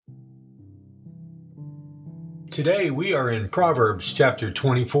Today we are in Proverbs chapter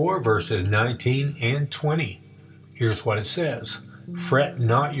 24, verses 19 and 20. Here's what it says. Fret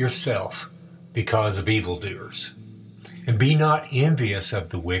not yourself because of evildoers, and be not envious of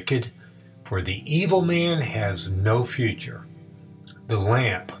the wicked, for the evil man has no future. The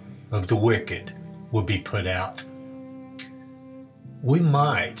lamp of the wicked will be put out. We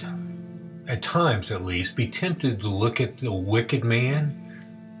might, at times at least, be tempted to look at the wicked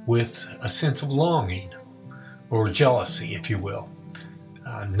man with a sense of longing, or jealousy, if you will.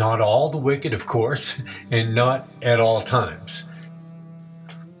 Not all the wicked, of course, and not at all times.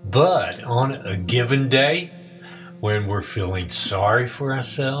 But on a given day, when we're feeling sorry for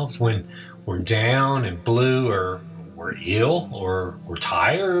ourselves, when we're down and blue, or we're ill, or we're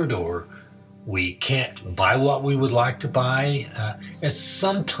tired, or we can't buy what we would like to buy, at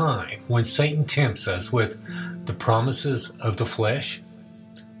some time when Satan tempts us with the promises of the flesh,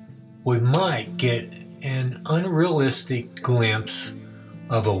 we might get an unrealistic glimpse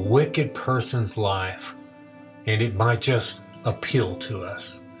of a wicked person's life, and it might just appeal to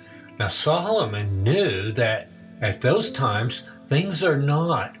us. Now, Solomon knew that at those times, things are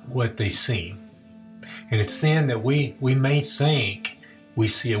not what they seem. And it's then that we may think we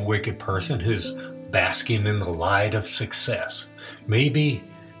see a wicked person who's basking in the light of success. Maybe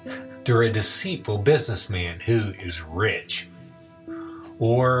they're a deceitful businessman who is rich.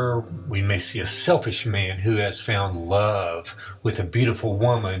 Or we may see a selfish man who has found love with a beautiful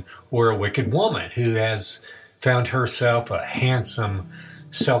woman, or a wicked woman who has found herself a handsome,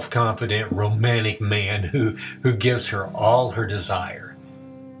 self-confident, romantic man who gives her all her desire.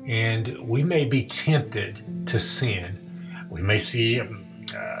 And we may be tempted to sin. We may see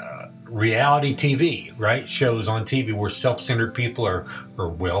reality TV, right? Shows on TV where self-centered people are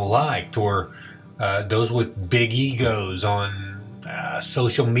well-liked, or those with big egos on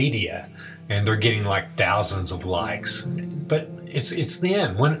social media, and they're getting like thousands of likes. But it's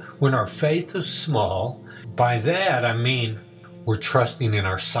then when our faith is small. By that I mean we're trusting in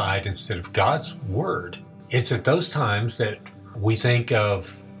our sight instead of God's word. It's at those times that we think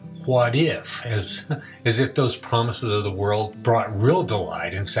of what if, as if those promises of the world brought real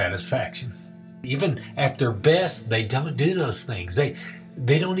delight and satisfaction. Even at their best, they don't do those things.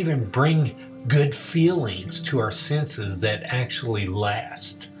 They don't even bring good feelings to our senses that actually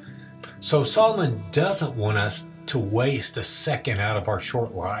last. So Solomon doesn't want us to waste a second out of our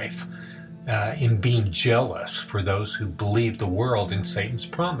short life in being jealous for those who believe the world and Satan's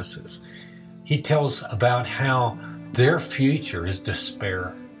promises. He tells about how their future is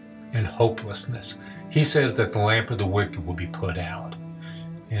despair and hopelessness. He says that the lamp of the wicked will be put out,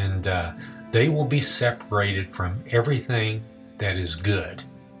 and they will be separated from everything that is good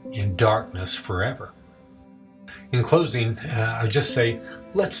in darkness forever. In closing, I'll just say,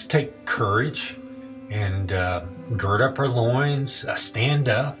 let's take courage and gird up our loins, stand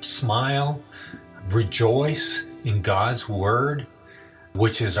up, smile, rejoice in God's word,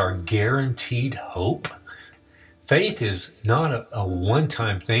 which is our guaranteed hope. Faith is not a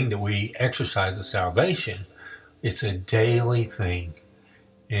one-time thing that we exercise at salvation. It's a daily thing.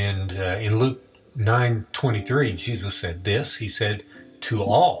 And in Luke 9:23, Jesus said this. He said, "To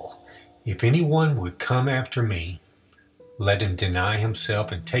all, if anyone would come after me, let him deny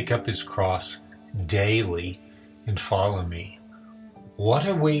himself and take up his cross daily and follow me." What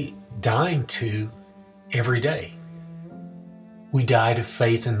are we dying to every day? We die to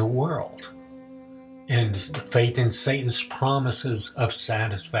faith in the world and faith in Satan's promises of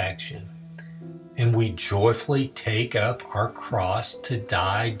satisfaction. And we joyfully take up our cross to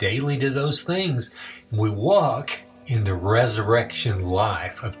die daily to those things. We walk in the resurrection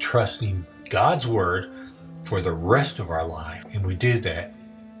life of trusting God's word for the rest of our life. And we do that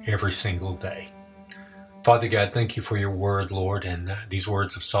every single day. Father God, thank you for your word, Lord, and these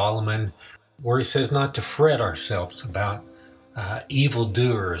words of Solomon, where he says not to fret ourselves about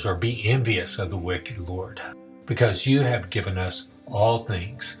evildoers or be envious of the wicked, Lord, because you have given us all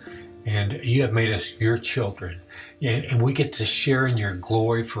things, and you have made us your children, and we get to share in your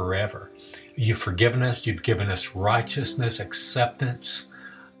glory forever. You've forgiven us. You've given us righteousness, acceptance.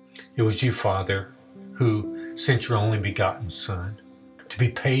 It was you, Father, who sent your only begotten Son to be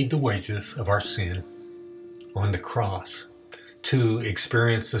paid the wages of our sin on the cross, to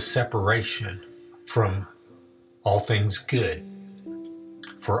experience the separation from all things good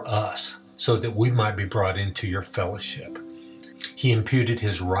for us, so that we might be brought into your fellowship. He imputed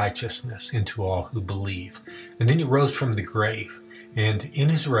his righteousness into all who believe. And then he rose from the grave. And in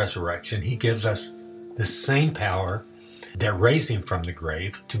his resurrection, he gives us the same power that raised him from the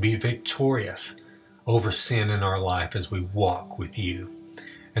grave to be victorious over sin in our life as we walk with you.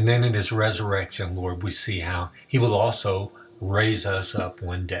 And then in his resurrection, Lord, we see how he will also raise us up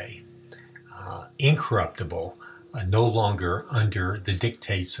one day, incorruptible, no longer under the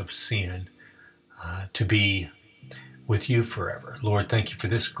dictates of sin, to be with you forever. Lord, thank you for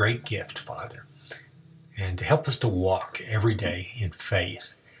this great gift, Father, and to help us to walk every day in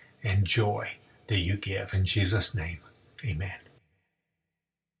faith and joy that you give. In Jesus' name, amen.